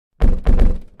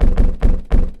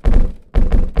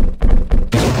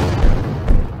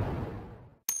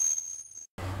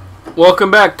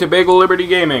Welcome back to Bagel Liberty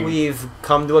Gaming. We've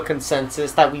come to a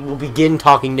consensus that we will begin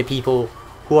talking to people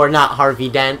who are not Harvey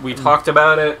Dent. We talked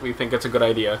about it. We think it's a good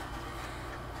idea.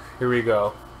 Here we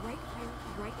go.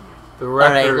 The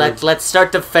record. Alright, let's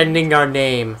start defending our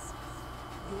name.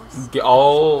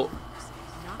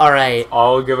 Alright.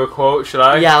 I'll give a quote, should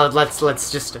I? Yeah,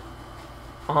 let's just...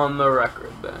 On the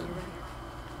record, then.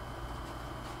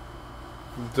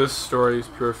 This story is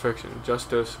pure fiction.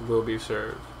 Justice will be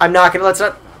served. I'm not gonna... Let's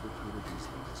not...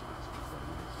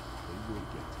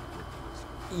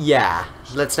 Yeah.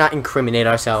 Let's not incriminate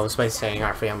ourselves by saying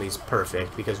our family's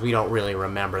perfect, because we don't really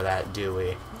remember that, do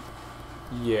we?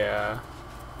 Yeah.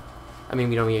 I mean,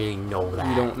 we don't really know that.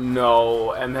 We don't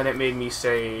know, and then it made me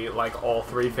say, like, all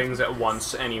three things at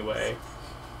once anyway.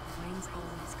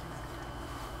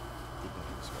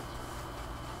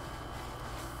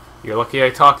 You're lucky I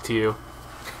talked to you.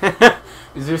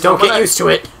 Don't get used to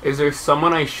it. Is there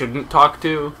someone I shouldn't talk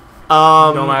to?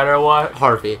 No matter what?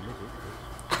 Harvey.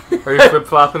 Are you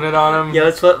flip-flopping it on him? Yeah,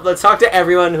 let's talk to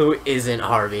everyone who isn't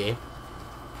Harvey.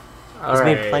 He's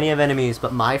made Alright. plenty of enemies,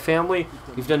 but my family,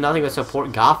 we've done nothing but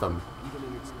support Gotham.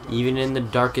 Even in the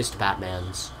darkest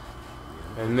Batmans.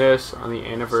 And this, on the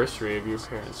anniversary of your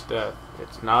parents' death.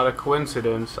 It's not a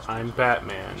coincidence, I'm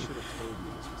Batman.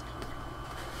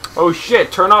 Oh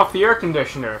shit, turn off the air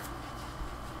conditioner.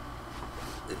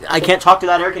 I can't talk to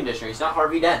that air conditioner, he's not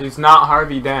Harvey Dent. He's not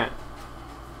Harvey Dent.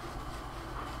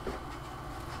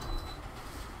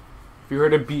 If you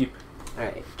heard a beep.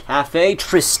 Alright, Cafe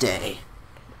Triste.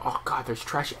 Oh god, there's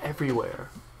trash everywhere.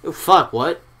 Oh fuck,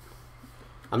 what?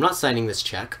 I'm not signing this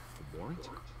check. Warrant?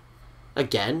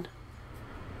 Again?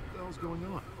 What the hell's going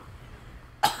on?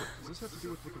 Does this have to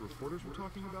do with what the reporters were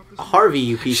talking about this Harvey,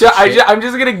 you piece of shit. I'm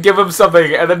just gonna give him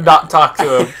something and then not talk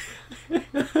to him.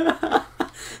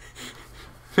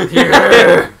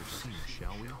 Yeah.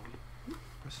 Shall we?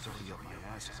 This is already up my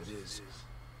ass as it is.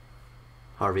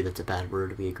 Harvey, that's a bad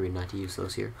word. We agreed not to use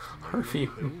those here. Harvey,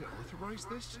 Authorize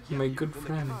this? my good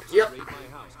friend. Yep. My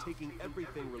house, taking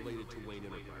everything related to Wayne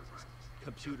Enterprises.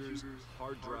 Computers,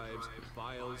 hard drives,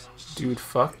 files. Dude,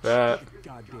 fuck that.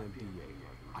 Goddamn DA.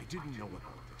 I didn't know about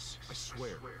this. I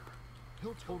swear.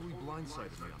 He'll totally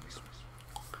blindsided me on this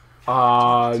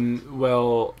one.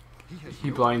 Well,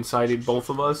 he blindsided both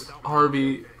of us.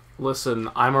 Harvey, listen,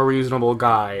 I'm a reasonable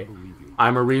guy.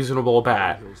 I'm a reasonable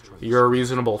bat. You're a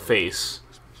reasonable face.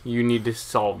 You need to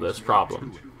solve this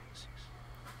problem.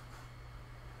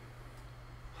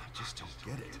 I just don't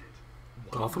get it.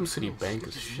 Gotham City Bank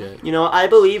is shit. You know, I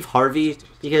believe Harvey,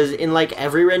 because in like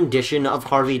every rendition of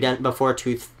Harvey Dent before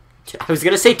I was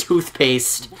gonna say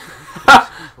toothpaste.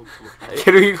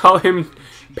 Can we call him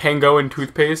Pango and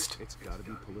Toothpaste? It's gotta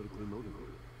be politically motivated.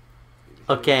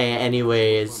 Okay,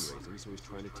 anyways.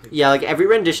 Yeah, like every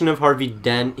rendition of Harvey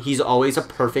Dent, he's always a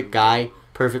perfect guy,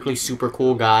 perfectly super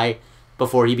cool guy,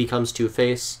 before he becomes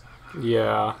Two-Face.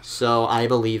 Yeah. So I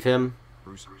believe him.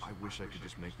 Bruce, I wish I could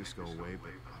just make this go away, but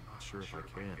I'm not sure if I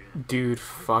can. Dude,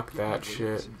 fuck that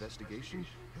shit. This investigation,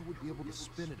 he would be able to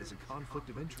spin it as a conflict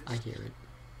of interest. I hear it.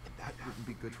 And that wouldn't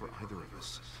be good for either of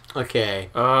us. Okay.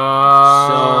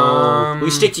 So we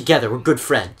stick together. We're good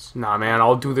friends. Nah, man,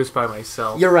 I'll do this by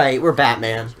myself. You're right. We're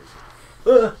Batman.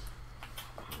 We're in a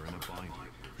bind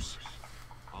here, Bruce.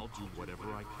 I'll do whatever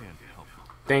I can to help you.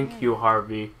 Thank you,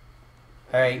 Harvey.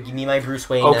 Alright, give me my Bruce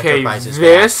Wayne Okay, Enterprises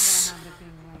this... back.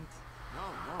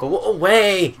 Go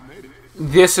away!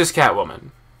 This is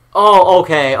Catwoman. Oh,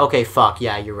 okay, okay, fuck.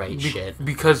 Yeah, you're right, shit.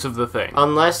 Because of the thing.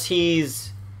 Unless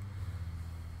he's...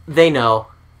 They know.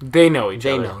 They know each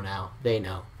They other. know now. They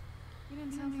know. You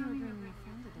didn't tell me you were bringing a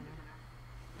friend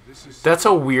to dinner. That's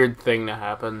a weird thing to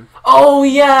happen. Oh,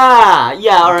 yeah!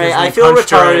 Yeah, alright, Because we I feel punched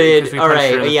her- retarded. because we punched her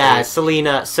in Alright, the yeah, face.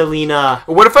 Selena.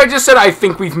 What if I just said, I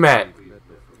think we've met?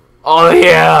 Oh,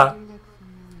 yeah. You look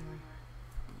familiar.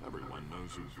 Everyone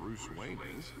knows who Bruce Wayne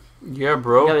is. Yeah,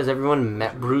 bro. Yeah, has everyone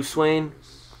met Bruce Wayne?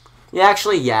 Yeah,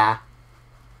 actually, yeah.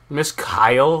 Miss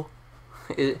Kyle?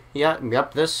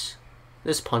 Yep, this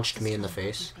punched me in the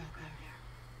face.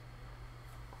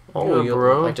 Oh, You'd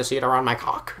bro. like to see it around my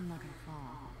cock? I'm not gonna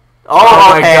fall. Oh,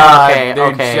 my okay, God, okay, they're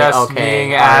okay, just okay.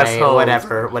 being alright,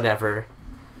 assholes. whatever.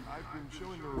 I've been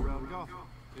showing her around Gotham,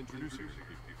 introducing her to people.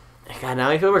 God, now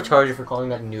I feel retarded for calling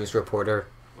that news reporter.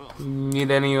 Need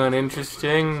anyone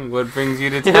interesting? What brings you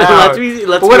to town?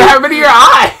 let's What happened to your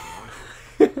eye?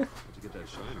 Did you get that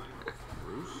shine?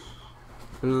 Bruce?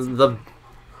 The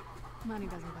Money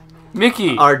doesn't buy man.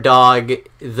 Mickey. our dog, the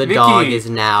Mickey. dog is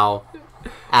now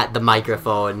at the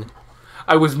microphone.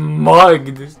 I was mugged.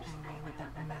 Angry with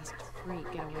that masked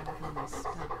freak get away with all my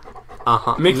stuff. Uh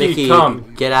huh. Mickey,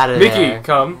 come. get out of Mickey, there.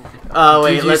 come. Oh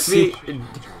wait, Did you let's see- see.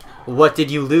 What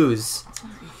did you lose?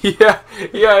 Yeah,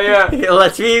 yeah.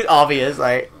 Let's be obvious,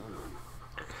 like.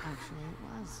 Actually, it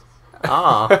was.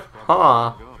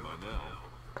 Ah.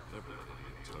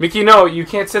 Mickey, no, you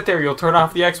can't sit there. You'll turn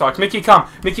off the Xbox. Mickey, come.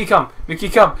 Mickey, come. Mickey,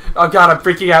 come. Oh, God, I'm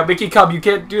freaking out. Mickey, come. You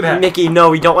can't do that. Mickey, no,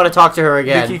 we don't want to talk to her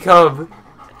again. Mickey, come.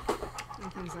 When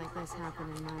things like this happen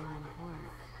in my line of work,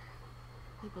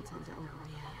 people tend to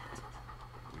overreact.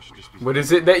 What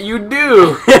is it that you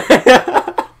do?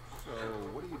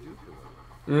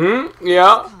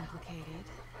 Yeah. Complicated,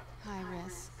 high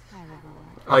risk, high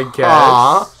reward, I guess.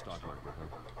 Aw.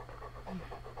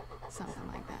 something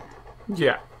like that.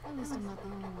 Yeah. At least I'm not the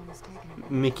only one who's taking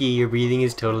it. Mickey, your breathing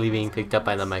is totally being picked up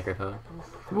by the microphone.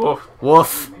 Woof.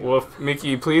 Woof. Woof.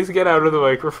 Mickey, please get out of the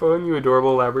microphone, you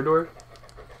adorable Labrador.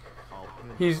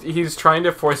 He's trying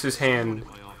to force his hand.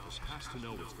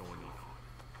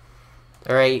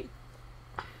 Alright.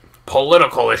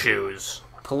 Political issues.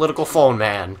 Political phone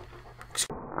man.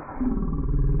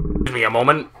 Give me a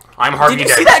moment. I'm Harvey Did you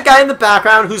Dent. see that guy in the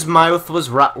background whose mouth was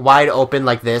wide open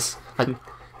like this? Like,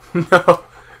 No,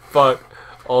 but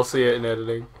I'll see it in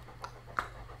editing.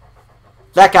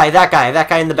 that guy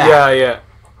in the back. Yeah.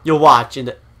 You'll watch. In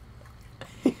the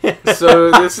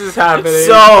So this is happening.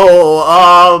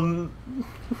 So,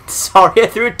 sorry I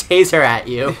threw a taser at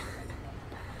you.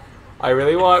 I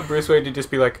really want Bruce Wayne to just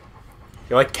be like,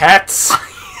 "You like cats?"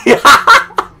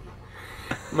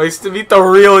 Nice to meet the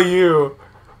real you.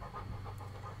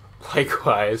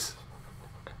 Likewise.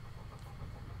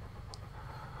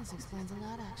 This explains a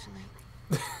lot, actually.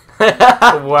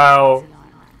 Wow. The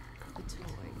armor, the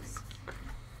toys.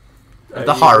 I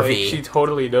The mean, Harvey. Like, she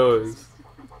totally knows.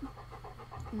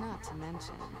 Not to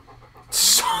mention,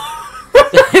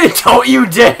 Don't you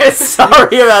dare!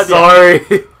 Sorry about that. Sorry.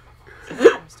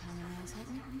 first time a man's hit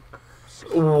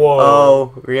me. Whoa.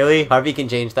 Oh, really? Harvey can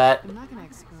change that. I'm not gonna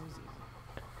expose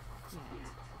you.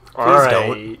 Yet. Alright.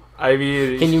 don't. I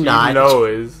mean, Can you she not?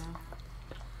 knows. No.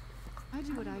 I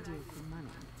do what I do for money,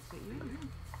 but you,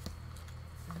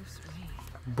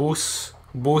 Bruce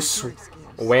Wayne, Bruce your excuse.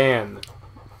 Wayne.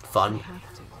 Fun. Have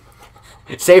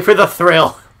to. Save for the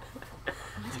thrill.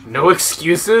 No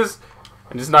excuses?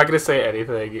 I'm just not gonna say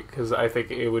anything because I think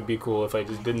it would be cool if I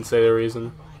just didn't say the reason.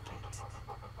 Like it.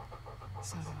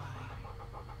 So do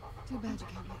I. Too bad you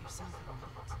can't let yourself admit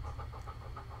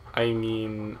it. I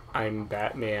mean, I'm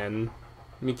Batman.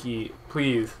 Mickey,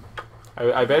 please.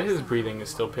 I bet his breathing is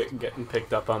still getting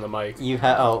picked up on the mic. You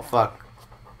have. Oh, fuck.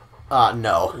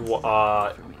 No.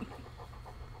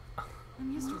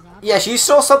 I'm used to robbing. Yeah, she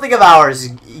stole something of ours.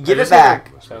 Give it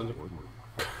back. Sounds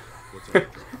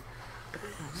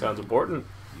sounds important.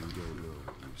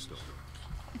 It's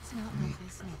not my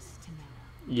business to know.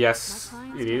 Yes, My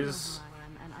clients it don't know is. who I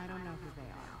am, and I don't know who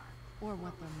they are, or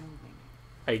what they're moving.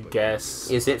 I guess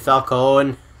Is it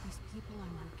Falcone? These people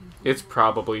I'm working for, it's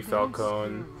probably they don't screw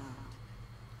Falcone. around.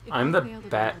 If I'm I the fail to deliver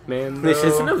Batman. This though.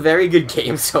 isn't a very good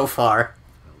game so far.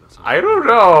 I don't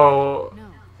know. No.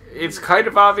 It's kind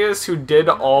of obvious who did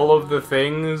all of the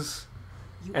things,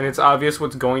 and it's obvious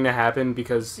what's going to happen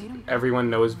because everyone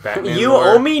knows Batman. You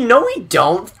lore. owe me? No, we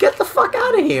don't. Get the fuck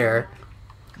out of here.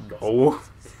 No.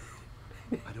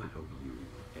 I don't owe you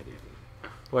anything,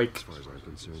 Like, as far as I'm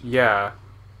concerned. yeah.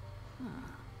 I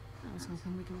was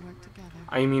hoping we could work together.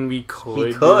 I mean, we could.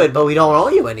 We could, but we don't owe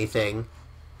you anything.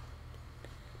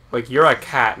 Like, you're a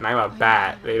cat and I'm a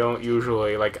bat. They don't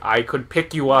usually, like, I could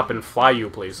pick you up and fly you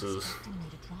places. You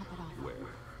need to drop it off. Where?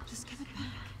 Just give it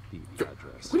back. The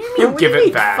address. What do you mean, What give do you it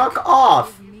mean? back? Fuck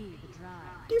off. Give me the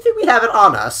drive. Do you think we have it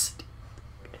on us?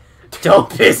 Don't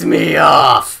piss me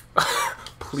off.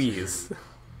 Please.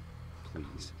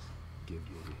 Please give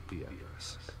me the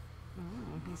address. Oh,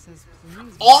 he says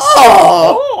please.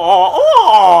 Oh!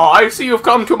 Oh, I see you've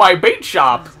come to my bait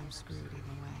shop. Because I'm screwed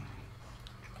either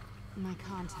way. My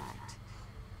contact.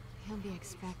 He'll be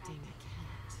expecting a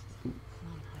cat,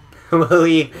 not a bat.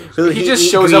 Will he just eat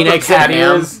shows green up with eggs and cat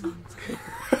ham? ears.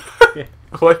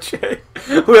 What, Jay?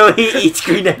 Will he eat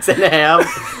green eggs and ham?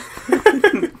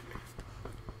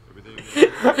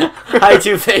 Hi,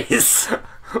 Two-Face.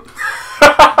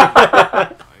 I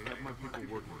have my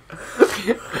people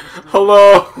working.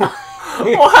 Hello.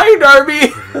 Oh, hi,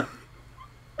 Darby.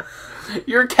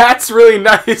 Your cat's really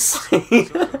nice. Yeah,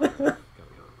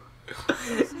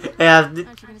 Aren't you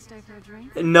gonna stay for a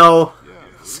drink? no. Yeah.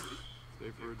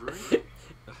 Stay for a drink?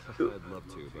 I'd love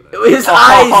to, but His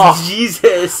eyes,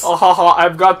 Jesus. Oh, haha,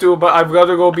 I've got to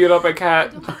go beat up a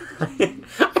cat.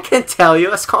 I can't tell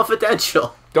you. It's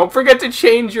confidential. Don't forget to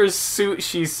change your suit,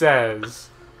 she says.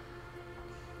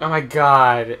 Oh my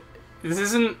god. This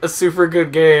isn't a super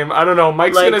good game. I don't know.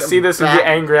 Mike's Like, gonna see this and get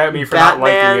angry at me for not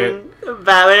liking it.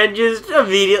 Batman just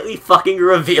immediately fucking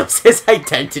reveals his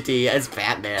identity as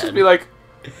Batman. Just be like,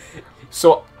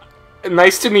 so,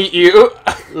 nice to meet you.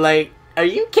 Like, are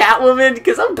you Catwoman?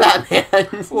 Because I'm Batman.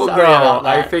 Well, Sorry no, about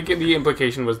I that. think the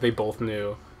implication was they both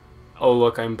knew. Oh,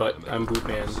 look, I'm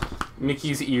Bootman.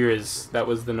 Mickey's ears, that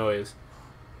was the noise.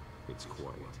 It's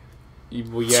quiet.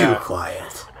 Well, yeah. Too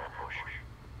quiet.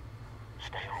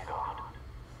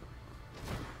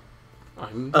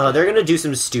 They're gonna do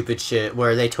some stupid shit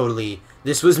where they totally...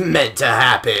 This was meant to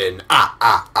happen.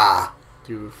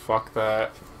 Dude, fuck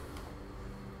that.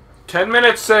 10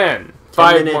 minutes in. 10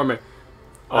 5 more minutes.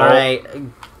 Oh. Alright.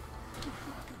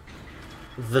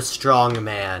 The strong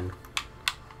man.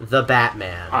 The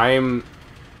Batman.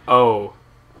 Oh.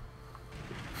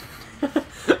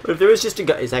 If there was just a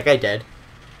guy... Is that guy dead?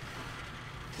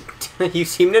 You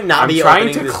seem to not I'm be trying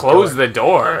opening to this close door. the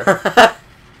door.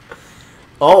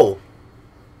 Oh.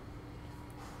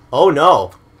 Oh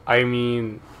no. I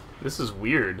mean, this is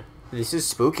weird. This is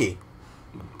spooky.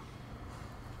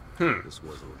 This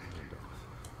wasn't a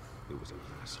handoff. It was a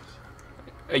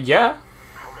massacre. Yeah.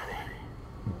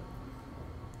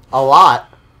 A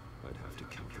lot. I'd have to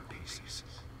count the pieces.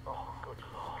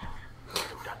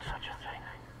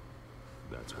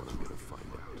 That's what I'm gonna find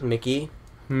out. Mickey.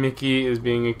 Mickey is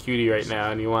being a cutie right now,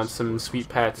 and he wants some sweet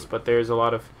pets, but there's a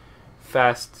lot of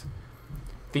fast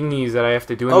thingies that I have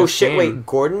to do in Oh this shit, game. wait,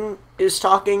 Gordon is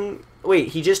talking... Wait,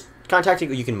 he just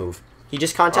contacted... You can move. He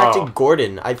just contacted Oh.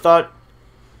 Gordon. I thought...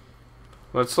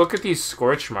 Let's look at these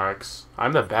scorch marks.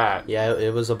 I'm the bat. Yeah,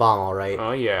 it was a bomb, alright.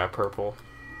 Oh yeah, purple.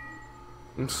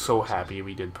 I'm so happy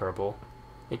we did purple.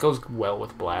 It goes well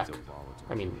with black.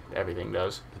 I mean, everything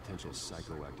does. Potential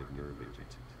psychoactive nerve agent.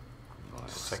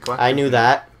 Psychoactive. I knew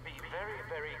that.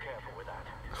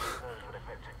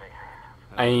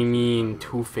 I mean,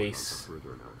 Two-Face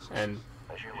and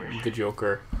the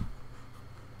Joker.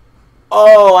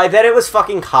 Oh, I bet it was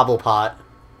fucking Cobblepot.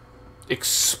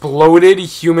 Exploded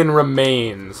human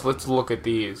remains. Let's look at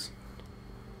these.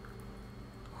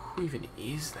 Who even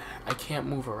is that? I can't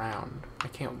move around. I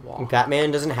can't walk.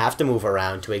 Batman doesn't have to move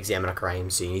around to examine a crime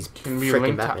scene. He's Can we freaking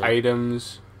link Batman. to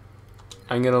items?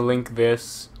 I'm gonna link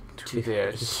this to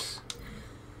this.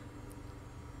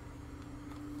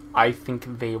 I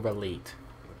think they relate.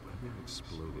 When it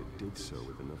exploded, did so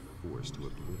with enough force to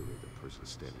obliterate the person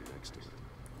standing next to it.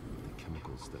 The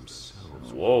chemicals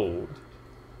themselves Whoa. were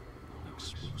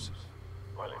explosive.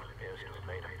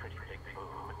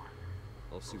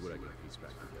 I'll see what I can piece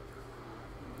back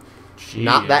together.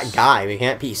 Not that Jeez. guy. We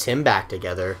can't piece him back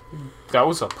together. That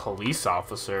was a police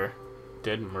officer.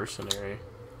 Dead mercenary.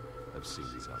 I've seen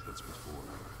these outfits before.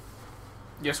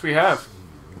 Yes, we have.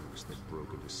 News that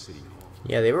broke into City Hall.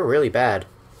 Yeah, they were really bad.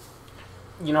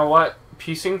 You know what?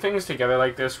 Piecing things together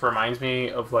like this reminds me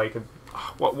of like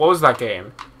what was that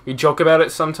game? We joke about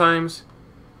it sometimes.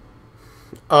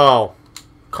 Oh.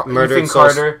 Ethan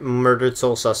Carter. Murdered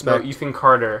soul No, suspect. Ethan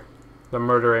Carter. The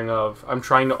murdering of. I'm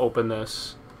trying to open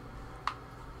this.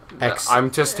 I'm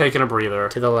just taking a breather.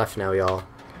 To the left now, y'all.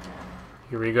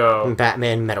 Here we go.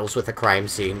 Batman meddles with a crime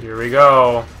scene. Here we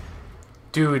go.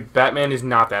 Dude, Batman is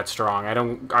not that strong. I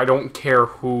don't care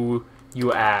who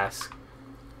you ask.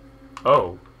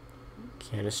 Oh,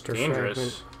 Canister dangerous.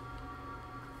 fragment.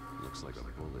 Looks like a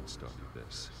bullet started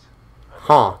this.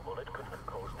 Huh.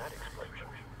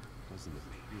 Doesn't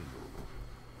appear normal.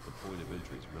 The point of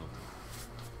entry is melting.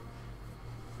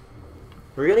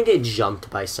 We're gonna get jumped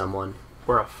by someone.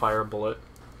 Or a fire bullet.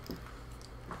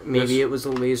 Maybe This- it was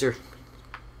a laser.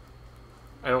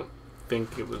 I don't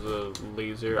think it was a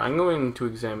laser. I'm going to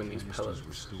examine these pellets. Canisters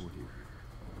were stored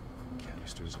here.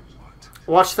 Canisters of what?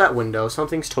 Watch that window.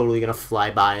 Something's totally gonna fly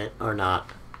by it, or not.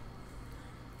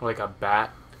 Like a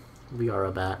bat. We are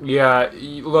a bat. Yeah,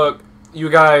 look, you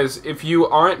guys, if you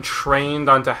aren't trained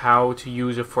onto how to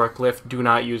use a forklift, do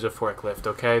not use a forklift,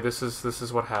 okay? This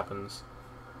is what happens.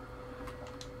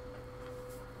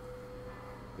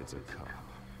 It's a cop.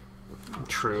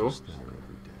 True. Just there every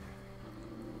day.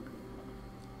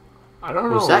 I don't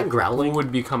know. Was that growling? Who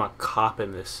would become a cop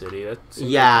in this city? That's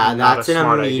Yeah, not that's a an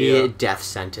smart immediate idea. death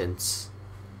sentence.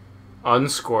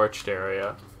 Unscorched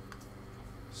area.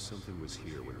 Something was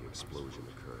here when the explosion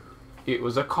occurred. It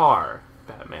was a car,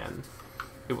 Batman.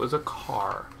 It was a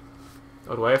car.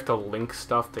 Oh, do I have to link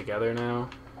stuff together now?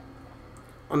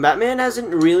 Batman hasn't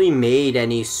really made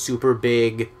any super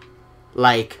big,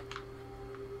 like,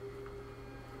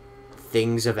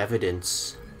 things of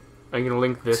evidence. I'm gonna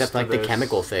link this Except, to like, the this.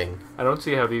 chemical thing. I don't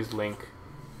see how these link,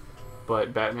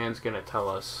 but Batman's gonna tell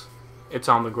us. It's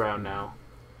on the ground now.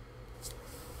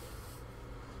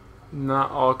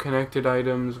 Not all connected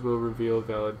items will reveal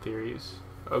valid theories.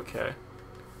 Okay.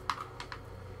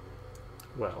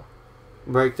 Well.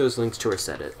 Break those links to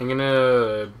reset it. I'm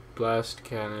gonna blast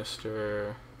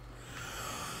canister.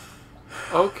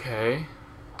 Okay.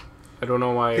 I don't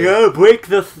know why. You gotta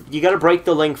break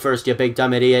the link first, you big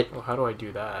dumb idiot. Well, how do I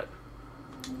do that?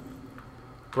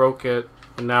 Broke it.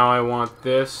 And now I want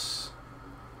this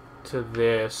to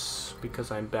this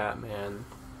because I'm Batman.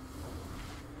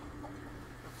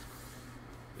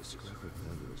 The scrap of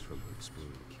metal is from the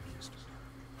exploded canister.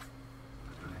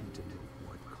 But I need to know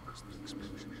what caused the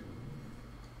explosion.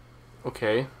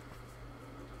 Okay.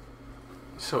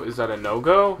 So is that a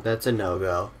no-go? That's a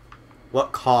no-go.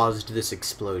 What caused this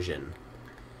explosion?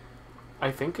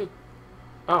 I think it...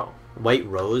 Oh. White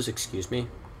Rose, excuse me.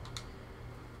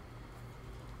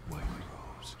 White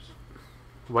Rose.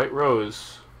 White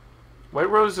Rose. White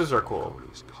Roses are cool.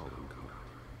 Tony's calling card.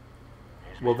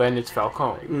 Well, then it's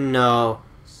Falcone. No.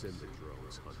 Send the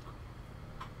drones hunting.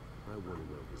 I want to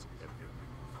know this everything.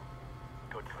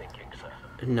 Good thinking, sir.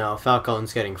 No,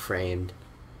 Falcone's getting framed.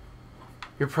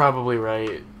 You're probably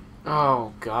right.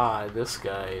 Oh, God. This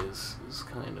guy is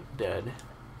kind of dead.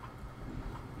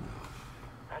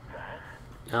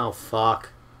 Oh, fuck.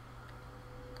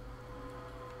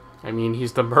 I mean,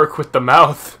 he's the merc with the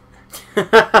mouth.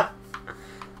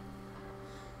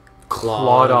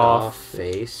 Clawed off.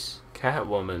 Face.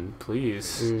 Catwoman,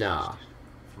 please. Nah.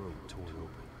 Throat torn open.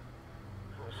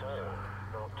 So,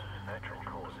 not natural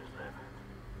causes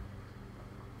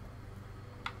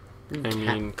then. I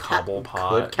mean, Cobblepot.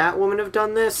 Could Catwoman have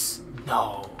done this?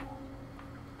 No.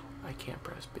 I can't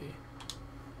press B.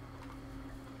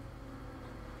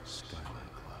 Skyline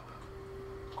cloud.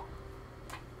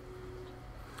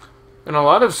 In a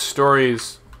lot of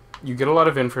stories, you get a lot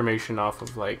of information off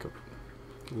of, like,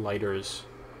 lighters.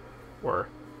 Or...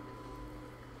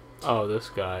 Oh, this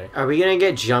guy. Are we gonna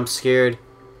get jump scared?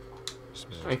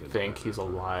 I think he's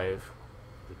alive.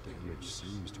 The damage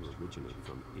seems to originate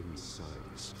from inside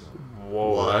his skull.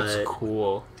 Whoa, that's What?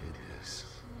 cool. Did this.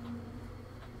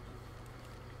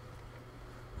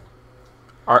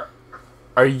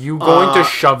 Are you going to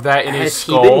shove that in his Has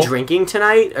skull? he been drinking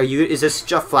tonight? Is this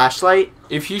just a flashlight?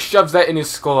 If he shoves that in his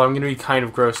skull, I'm gonna be kind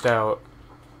of grossed out.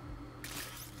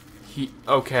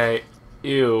 Okay.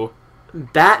 Ew.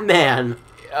 Batman!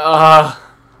 Uh...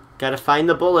 Gotta find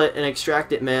the bullet and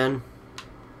extract it, man.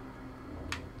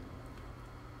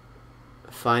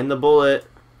 Find the bullet.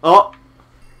 Oh!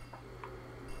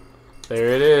 There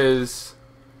it is.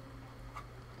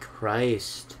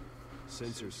 Christ.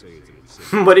 Sensors say it's an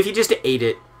insane What if you just ate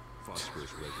it?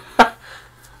 phosphorus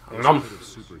regular. Nom. Could have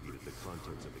superheated the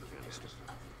contents of the canister.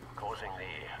 Causing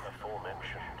the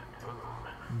aforementioned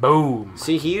boom. Boom.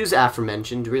 See, he used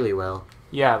aforementioned really well.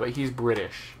 Yeah, but he's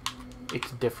British.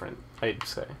 It's different, I'd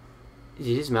say. Did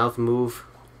his mouth move?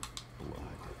 Blood.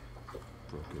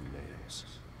 Broken nails.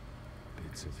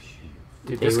 Bits of human.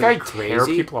 Did They this went guy crazy? tear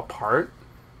people apart?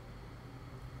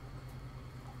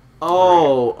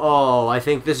 Oh, I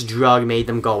think this drug made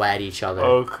them go at each other.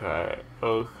 Okay.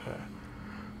 So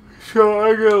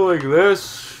I go like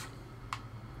this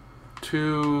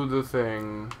to the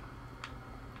thing.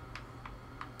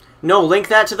 No, link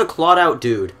that to the clawed out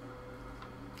dude.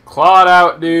 Clawed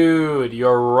out, dude.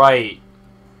 You're right.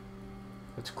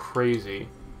 That's crazy.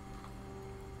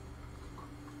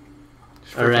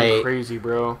 It's freaking Alright. crazy,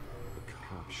 bro. The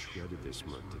cop shredded this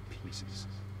mud to pieces.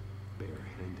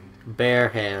 Barehanded. Bare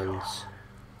hands.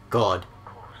 God.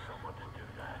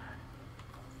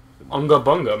 Unga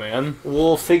bunga, man.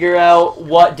 We'll figure out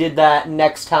what did that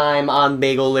next time on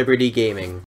Bagel Liberty Gaming.